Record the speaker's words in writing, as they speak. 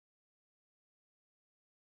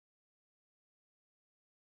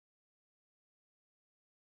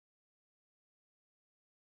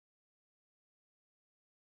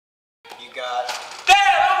you got?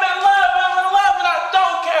 Dad, I'm in love, and I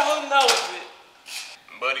don't care who knows it.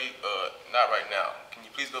 Buddy, not right now. Can you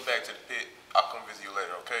please go back to the pit? I'll come visit you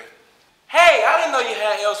later, okay? Hey, I didn't know you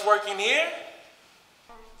had else working here.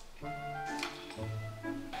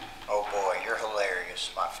 Oh boy, you're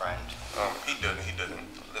hilarious, my friend. He doesn't.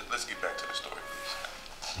 Let's get back to the story, please.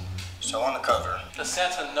 So on the cover, Does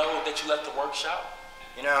Santa know that you left the workshop?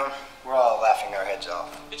 you know, we're all laughing our heads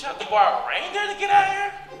off. Did you have to borrow a reindeer to get out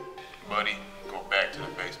here? Buddy, go back to the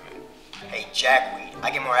basement. Hey, Jackweed,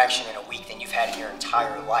 I get more action in a week than you've had in your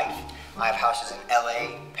entire life. I have houses in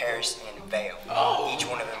LA, Paris, and Vail. Oh. Each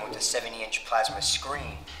one of them with a 70-inch plasma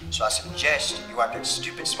screen. So I suggest you wipe that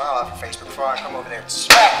stupid smile off your face before I come over there and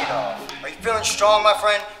smack it off. Are you feeling strong, my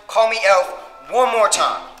friend? Call me Elf one more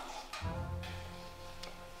time.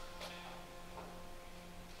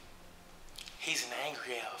 He's an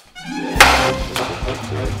angry elf.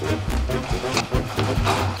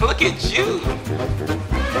 Look at you.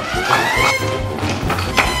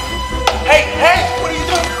 Hey, what are you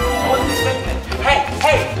doing? I wasn't expecting it.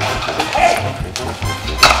 Hey.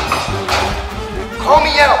 Call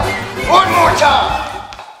me Elf one more time.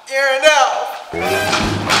 You're an elf.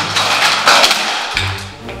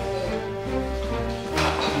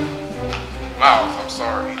 Miles, I'm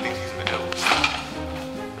sorry. He thinks he's the devil.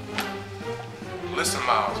 Listen,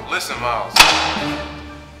 Miles.